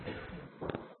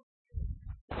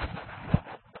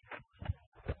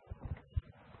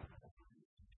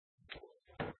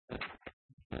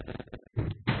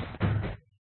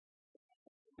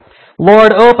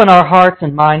Lord, open our hearts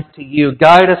and minds to you.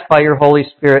 Guide us by your Holy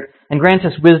Spirit and grant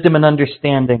us wisdom and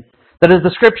understanding, that as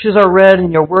the Scriptures are read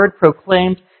and your word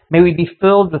proclaimed, may we be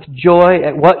filled with joy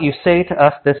at what you say to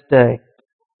us this day.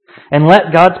 And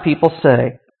let God's people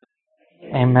say,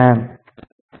 Amen.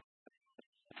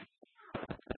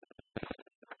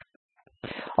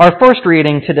 Our first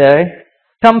reading today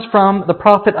comes from the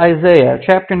prophet Isaiah,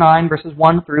 chapter 9, verses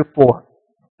 1 through 4.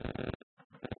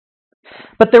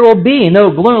 But there will be no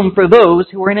gloom for those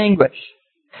who are in anguish.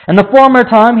 In the former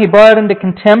time he brought into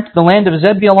contempt the land of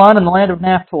Zebulun and the land of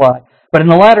Naphtali. But in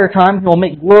the latter time he will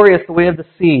make glorious the way of the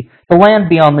sea, the land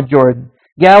beyond the Jordan,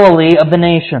 Galilee of the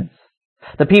nations.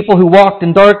 The people who walked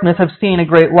in darkness have seen a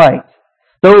great light.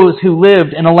 Those who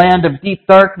lived in a land of deep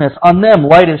darkness, on them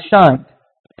light has shined.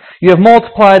 You have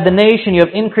multiplied the nation, you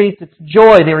have increased its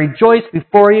joy. They rejoice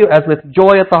before you as with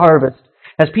joy at the harvest,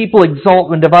 as people exult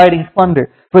when dividing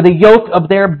plunder. For the yoke of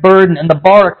their burden and the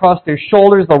bar across their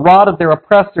shoulders, the rod of their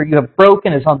oppressor you have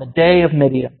broken as on the day of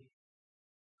Midian.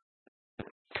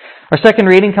 Our second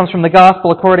reading comes from the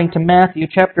Gospel according to Matthew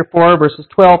chapter 4, verses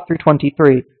 12 through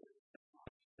 23.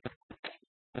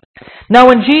 Now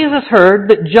when Jesus heard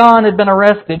that John had been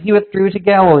arrested, he withdrew to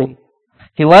Galilee.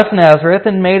 He left Nazareth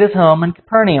and made his home in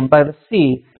Capernaum by the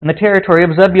sea, in the territory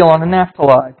of Zebulun and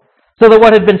Naphtali, so that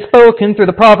what had been spoken through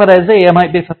the prophet Isaiah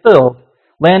might be fulfilled.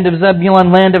 Land of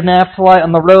Zebulun, land of Naphtali,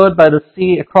 on the road by the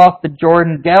sea, across the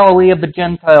Jordan, Galilee of the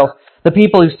Gentiles. The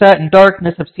people who sat in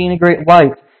darkness have seen a great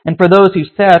light, and for those who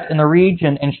sat in the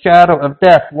region and shadow of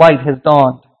death, light has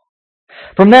dawned.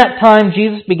 From that time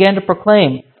Jesus began to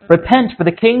proclaim, Repent, for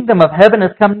the kingdom of heaven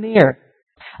has come near.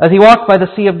 As he walked by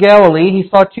the Sea of Galilee, he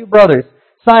saw two brothers,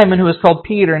 Simon, who was called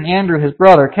Peter, and Andrew, his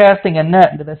brother, casting a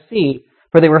net into the sea,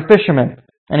 for they were fishermen.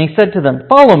 And he said to them,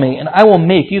 Follow me, and I will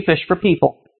make you fish for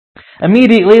people.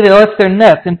 Immediately they left their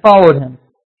nets and followed him.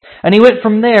 And he went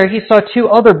from there. He saw two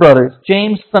other brothers,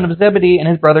 James, son of Zebedee, and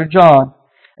his brother John,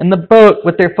 in the boat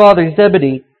with their father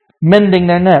Zebedee, mending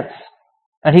their nets.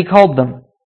 And he called them.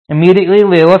 Immediately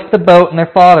they left the boat and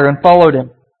their father and followed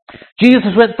him.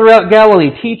 Jesus went throughout Galilee,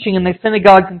 teaching in their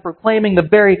synagogues and proclaiming the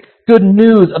very good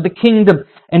news of the kingdom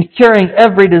and curing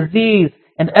every disease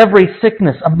and every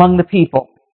sickness among the people.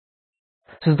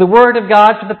 This is the word of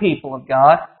God to the people of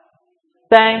God.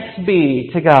 Thanks be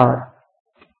to God.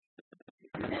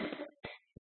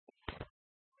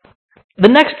 The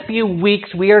next few weeks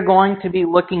we are going to be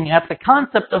looking at the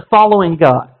concept of following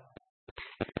God.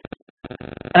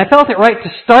 And I felt it right to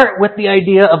start with the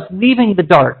idea of leaving the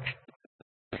dark.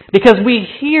 Because we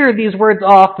hear these words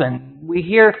often. We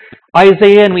hear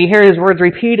Isaiah and we hear his words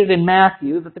repeated in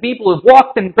Matthew, that the people who have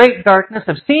walked in great darkness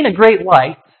have seen a great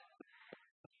light.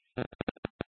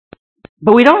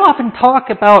 But we don't often talk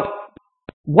about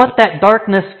what that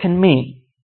darkness can mean.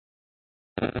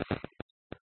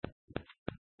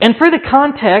 And for the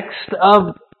context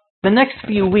of the next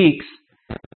few weeks,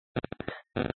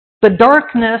 the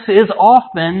darkness is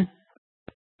often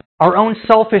our own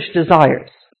selfish desires.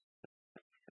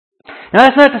 Now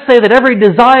that's not to say that every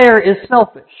desire is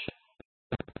selfish,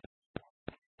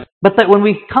 but that when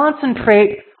we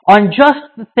concentrate on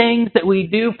just the things that we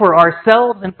do for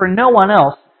ourselves and for no one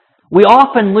else, we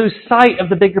often lose sight of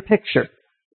the bigger picture.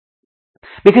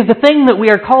 Because the thing that we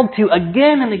are called to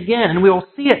again and again, and we will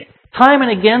see it time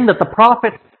and again that the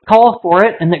prophets call for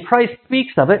it and that Christ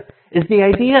speaks of it, is the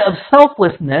idea of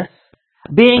selflessness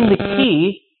being the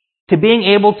key to being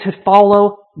able to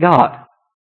follow God.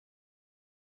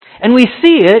 And we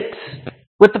see it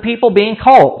with the people being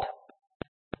called.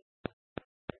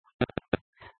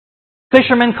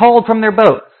 Fishermen called from their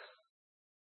boats.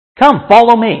 Come,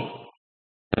 follow me.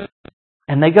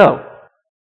 And they go.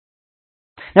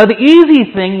 Now the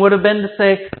easy thing would have been to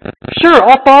say, sure,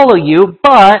 I'll follow you,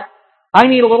 but I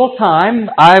need a little time.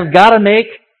 I've got to make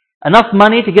enough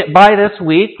money to get by this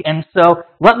week, and so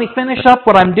let me finish up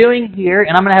what I'm doing here,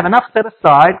 and I'm going to have enough set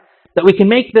aside that we can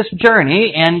make this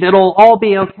journey, and it'll all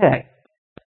be okay.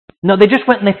 No, they just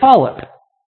went and they followed.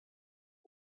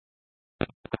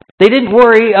 They didn't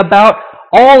worry about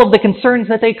all of the concerns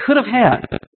that they could have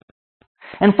had.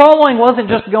 And following wasn't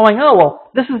just going, oh,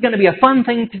 well, this is going to be a fun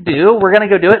thing to do. We're going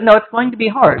to go do it. No, it's going to be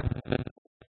hard.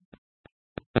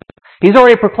 He's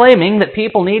already proclaiming that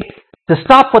people need to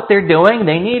stop what they're doing.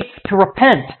 They need to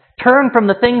repent, turn from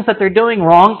the things that they're doing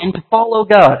wrong, and to follow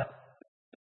God.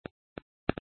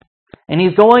 And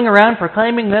he's going around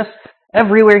proclaiming this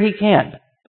everywhere he can.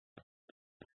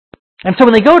 And so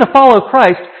when they go to follow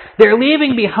Christ, they're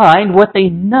leaving behind what they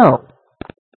know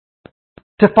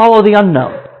to follow the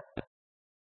unknown.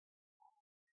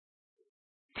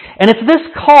 And it's this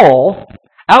call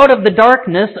out of the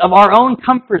darkness of our own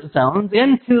comfort zones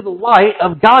into the light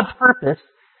of God's purpose,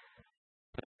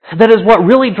 that is what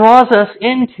really draws us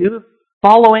into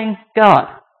following God.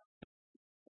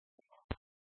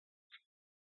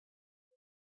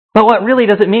 But what really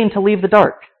does it mean to leave the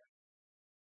dark?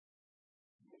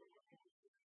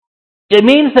 It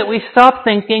means that we stop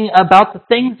thinking about the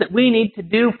things that we need to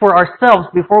do for ourselves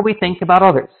before we think about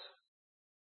others.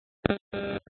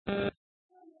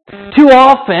 Too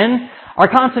often, our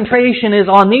concentration is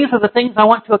on these are the things I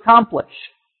want to accomplish.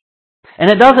 And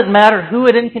it doesn't matter who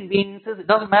it inconveniences, it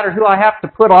doesn't matter who I have to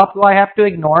put off, who I have to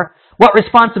ignore, what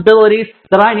responsibilities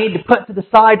that I need to put to the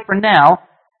side for now,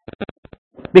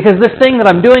 because this thing that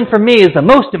I'm doing for me is the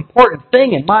most important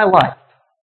thing in my life.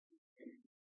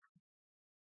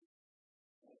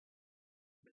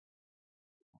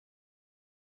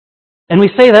 And we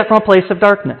say that from a place of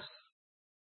darkness.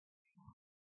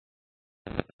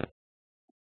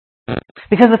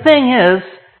 Because the thing is,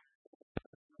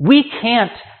 we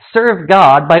can't serve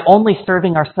God by only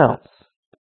serving ourselves.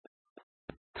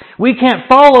 We can't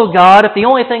follow God if the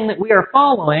only thing that we are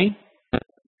following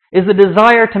is the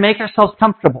desire to make ourselves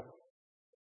comfortable.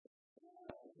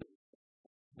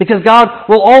 Because God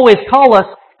will always call us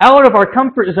out of our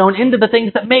comfort zone into the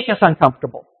things that make us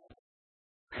uncomfortable.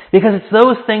 Because it's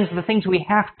those things, the things we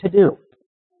have to do.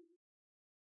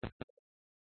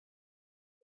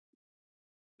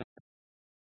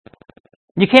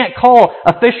 You can't call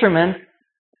a fisherman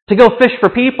to go fish for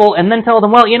people and then tell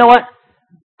them, well, you know what?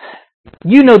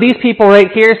 You know these people right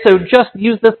here, so just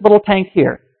use this little tank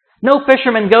here. No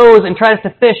fisherman goes and tries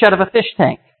to fish out of a fish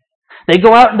tank. They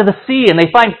go out into the sea and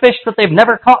they find fish that they've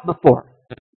never caught before.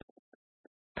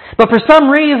 But for some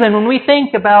reason, when we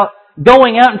think about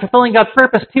going out and fulfilling God's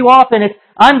purpose, too often it's,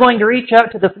 I'm going to reach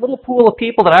out to this little pool of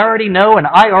people that I already know and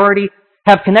I already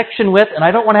have connection with, and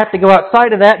I don't want to have to go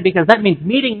outside of that because that means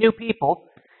meeting new people,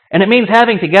 and it means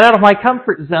having to get out of my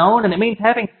comfort zone, and it means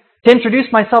having to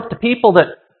introduce myself to people that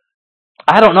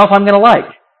I don't know if I'm going to like.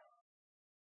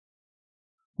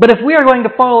 But if we are going to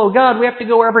follow God, we have to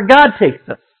go wherever God takes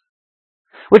us,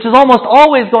 which is almost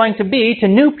always going to be to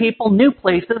new people, new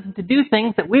places, and to do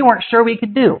things that we weren't sure we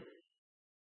could do.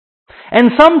 And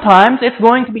sometimes it's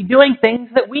going to be doing things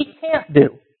that we can't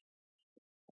do.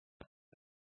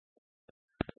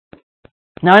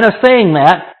 Now, I know saying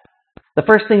that, the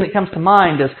first thing that comes to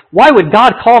mind is, why would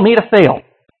God call me to fail?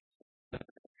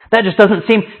 That just doesn't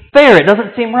seem fair. It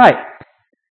doesn't seem right.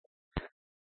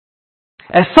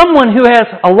 As someone who has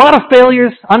a lot of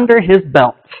failures under his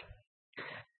belt,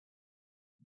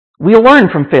 we learn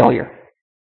from failure.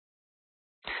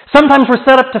 Sometimes we're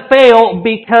set up to fail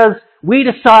because we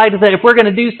decide that if we're going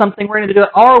to do something, we're going to do it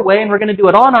our way, and we're going to do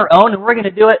it on our own, and we're going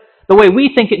to do it the way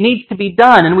we think it needs to be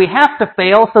done. And we have to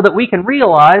fail so that we can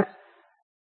realize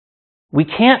we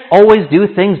can't always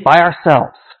do things by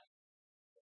ourselves.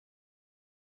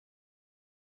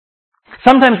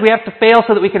 Sometimes we have to fail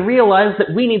so that we can realize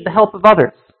that we need the help of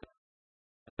others.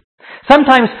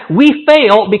 Sometimes we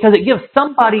fail because it gives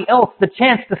somebody else the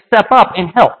chance to step up and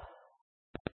help.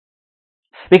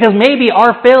 Because maybe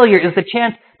our failure is the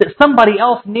chance that somebody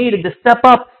else needed to step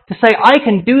up to say, I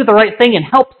can do the right thing and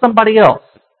help somebody else.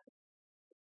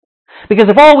 Because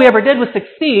if all we ever did was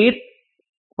succeed,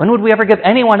 when would we ever give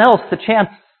anyone else the chance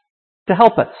to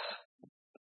help us?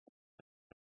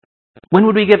 When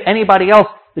would we give anybody else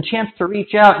the chance to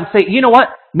reach out and say, you know what,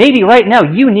 maybe right now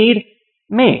you need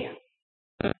me?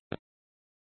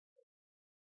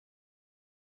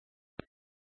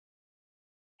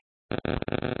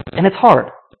 And it's hard.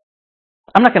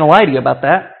 I'm not going to lie to you about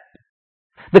that.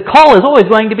 The call is always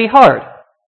going to be hard.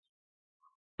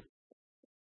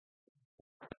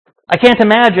 I can't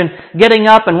imagine getting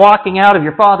up and walking out of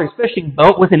your father's fishing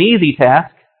boat was an easy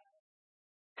task.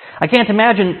 I can't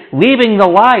imagine leaving the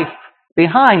life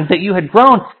behind that you had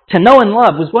grown to know and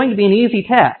love was going to be an easy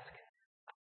task.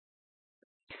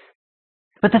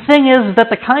 But the thing is that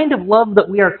the kind of love that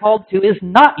we are called to is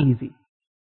not easy.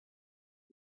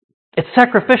 It's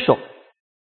sacrificial.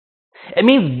 It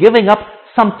means giving up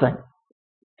something.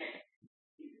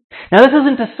 Now, this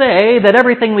isn't to say that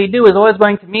everything we do is always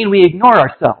going to mean we ignore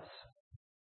ourselves.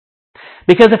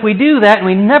 Because if we do that and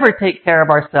we never take care of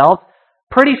ourselves,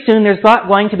 pretty soon there's not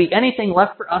going to be anything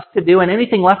left for us to do and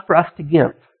anything left for us to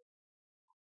give.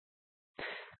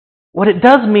 What it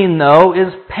does mean, though,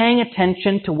 is paying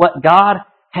attention to what God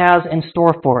has in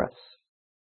store for us.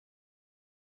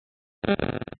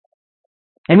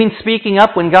 It means speaking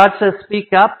up when God says speak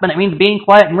up, and it means being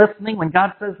quiet and listening when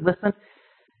God says listen.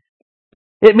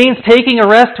 It means taking a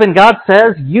rest when God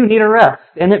says you need a rest.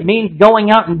 And it means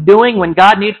going out and doing when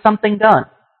God needs something done.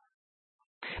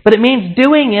 But it means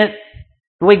doing it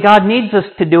the way God needs us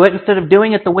to do it instead of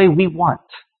doing it the way we want.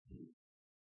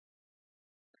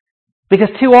 Because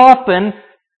too often,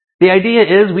 the idea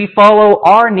is we follow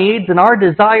our needs and our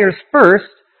desires first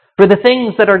for the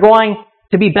things that are going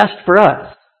to be best for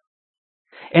us.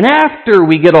 And after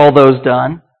we get all those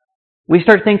done, we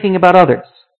start thinking about others.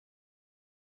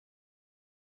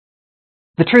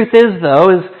 The truth is, though,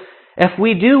 is if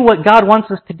we do what God wants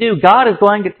us to do, God is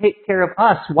going to take care of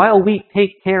us while we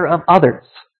take care of others.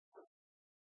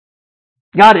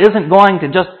 God isn't going to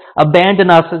just abandon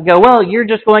us and go, well, you're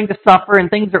just going to suffer and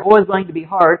things are always going to be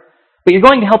hard, but you're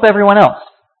going to help everyone else.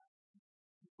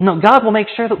 No, God will make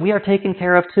sure that we are taken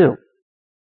care of too.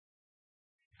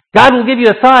 God will give you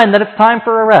a sign that it's time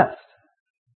for a rest.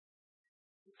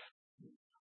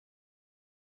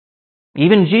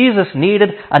 Even Jesus needed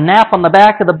a nap on the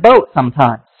back of the boat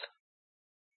sometimes.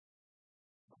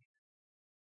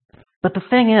 But the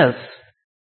thing is,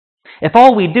 if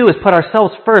all we do is put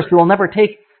ourselves first, we will never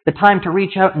take the time to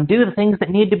reach out and do the things that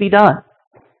need to be done.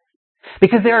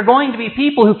 Because there are going to be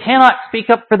people who cannot speak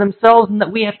up for themselves and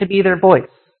that we have to be their voice.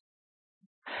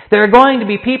 There are going to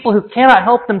be people who cannot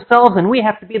help themselves and we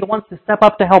have to be the ones to step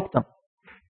up to help them.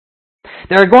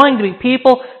 There are going to be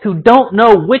people who don't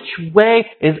know which way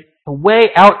is the way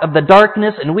out of the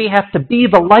darkness and we have to be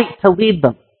the light to lead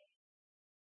them.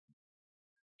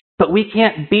 But we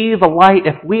can't be the light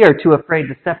if we are too afraid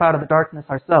to step out of the darkness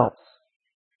ourselves.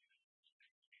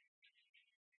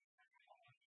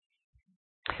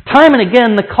 Time and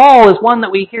again, the call is one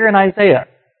that we hear in Isaiah.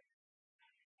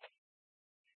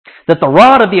 That the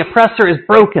rod of the oppressor is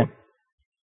broken.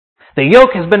 The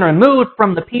yoke has been removed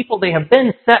from the people. They have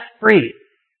been set free.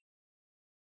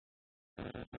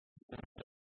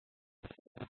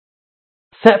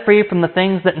 Set free from the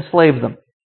things that enslave them.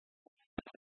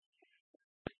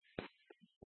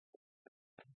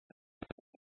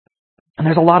 And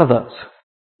there's a lot of those.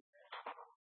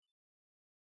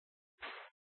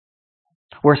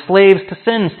 We're slaves to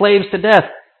sin, slaves to death,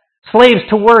 slaves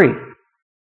to worry,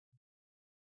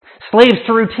 slaves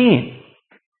to routine.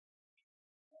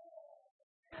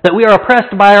 That we are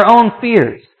oppressed by our own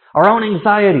fears, our own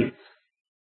anxieties,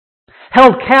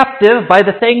 held captive by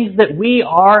the things that we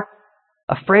are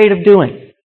afraid of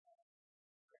doing.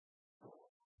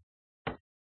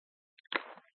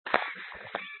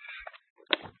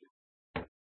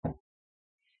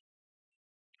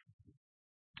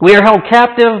 We are held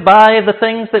captive by the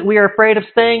things that we are afraid of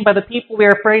saying, by the people we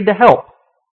are afraid to help.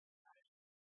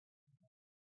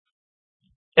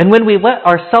 And when we let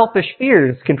our selfish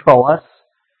fears control us,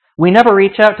 we never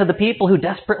reach out to the people who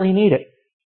desperately need it.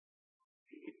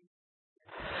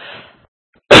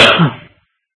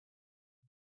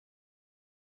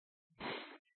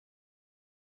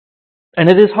 And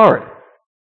it is hard.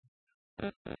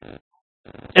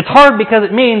 It's hard because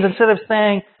it means instead of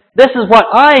saying, this is what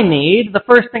I need, the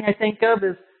first thing I think of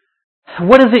is,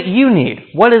 what is it you need?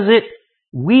 What is it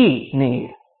we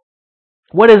need?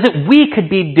 What is it we could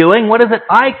be doing? What is it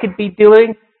I could be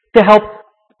doing to help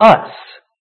us?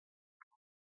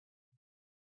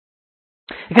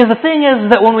 Because the thing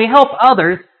is that when we help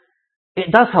others,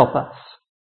 it does help us.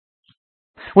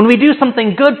 When we do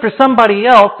something good for somebody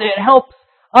else, it helps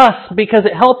us because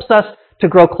it helps us to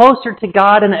grow closer to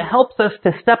God and it helps us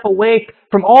to step away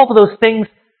from all of those things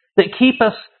that keep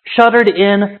us shuttered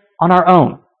in on our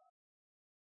own.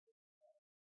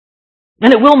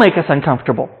 And it will make us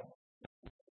uncomfortable.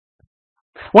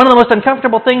 One of the most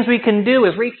uncomfortable things we can do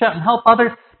is reach out and help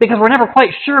others because we're never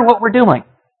quite sure what we're doing.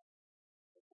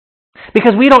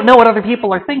 Because we don't know what other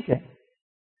people are thinking.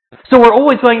 So we're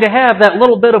always going to have that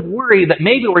little bit of worry that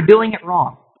maybe we're doing it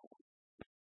wrong.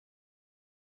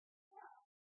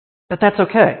 But that's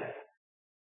okay.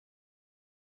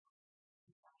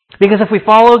 Because if we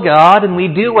follow God and we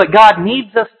do what God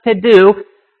needs us to do,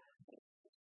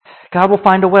 God will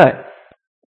find a way.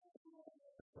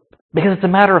 Because it's a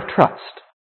matter of trust.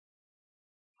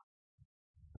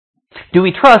 Do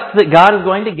we trust that God is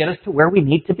going to get us to where we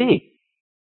need to be?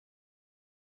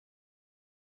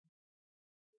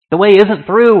 The way isn't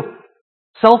through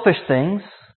selfish things.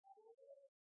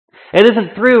 It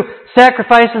isn't through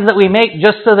sacrifices that we make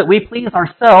just so that we please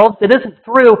ourselves. It isn't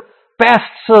through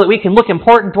fasts so that we can look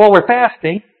important while we're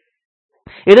fasting.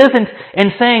 It isn't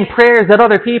in saying prayers that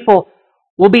other people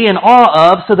will be in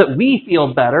awe of so that we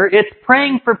feel better. It's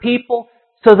praying for people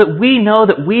so that we know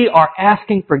that we are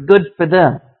asking for good for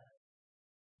them.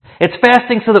 It's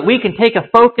fasting so that we can take a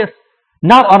focus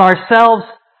not on ourselves,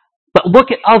 but look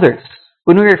at others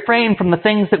when we refrain from the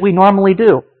things that we normally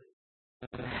do.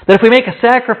 That if we make a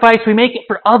sacrifice, we make it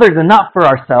for others and not for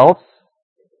ourselves.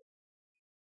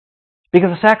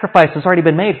 Because the sacrifice has already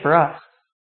been made for us.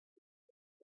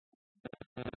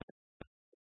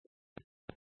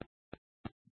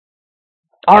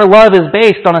 Our love is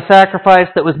based on a sacrifice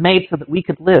that was made so that we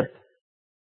could live.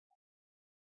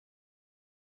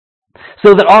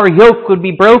 So that our yoke would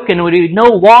be broken and we would be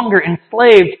no longer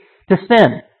enslaved to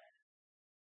sin.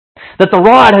 That the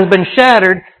rod has been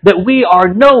shattered, that we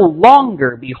are no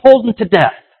longer beholden to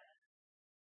death.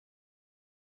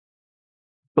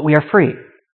 But we are free.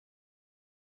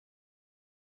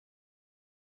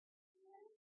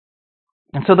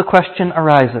 And so the question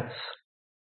arises,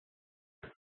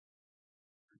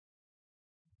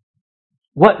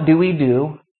 what do we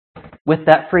do with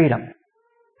that freedom?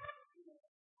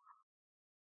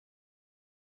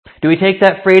 Do we take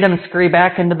that freedom and scurry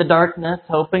back into the darkness,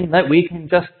 hoping that we can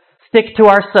just stick to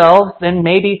ourselves and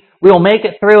maybe we'll make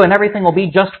it through and everything will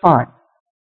be just fine?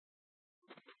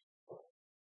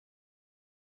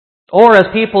 Or as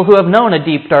people who have known a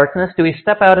deep darkness, do we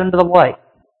step out into the light?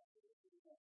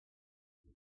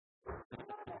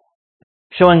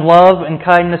 Showing love and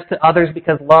kindness to others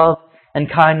because love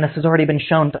and kindness has already been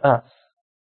shown to us.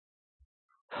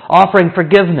 Offering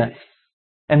forgiveness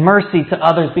and mercy to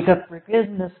others because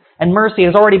forgiveness and mercy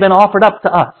has already been offered up to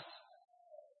us.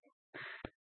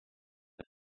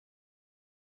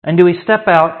 And do we step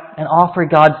out and offer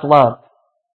God's love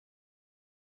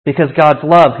because God's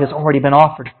love has already been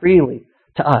offered freely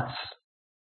to us?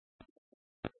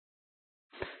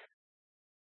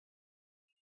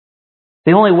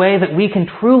 The only way that we can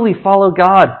truly follow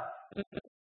God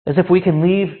is if we can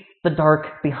leave the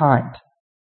dark behind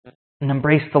and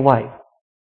embrace the light.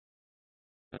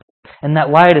 And that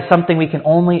light is something we can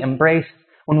only embrace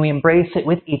when we embrace it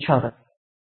with each other.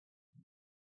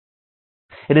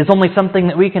 It is only something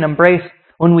that we can embrace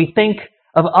when we think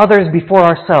of others before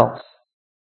ourselves.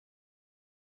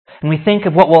 And we think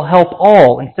of what will help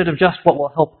all instead of just what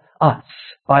will help us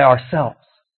by ourselves.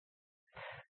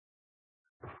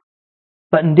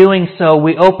 But in doing so,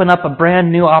 we open up a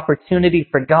brand new opportunity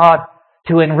for God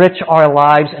to enrich our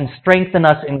lives and strengthen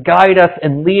us and guide us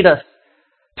and lead us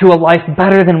to a life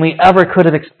better than we ever could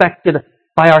have expected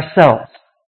by ourselves.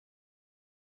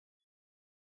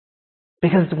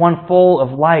 Because it's one full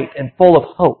of light and full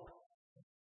of hope.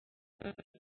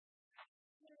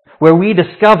 Where we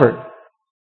discovered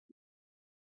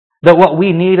that what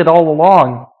we needed all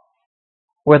along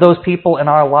were those people in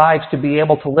our lives to be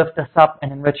able to lift us up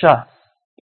and enrich us.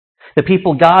 The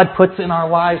people God puts in our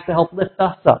lives to help lift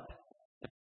us up.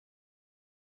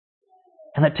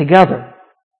 And that together,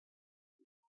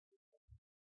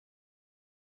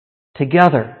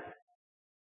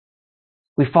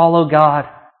 we follow God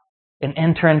and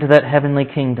enter into that heavenly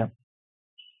kingdom,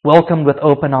 welcomed with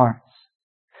open arms.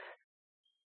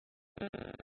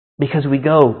 Because we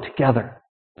go together.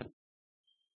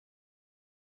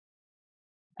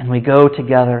 And we go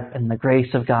together in the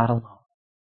grace of God alone.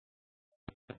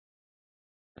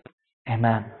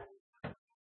 Amen.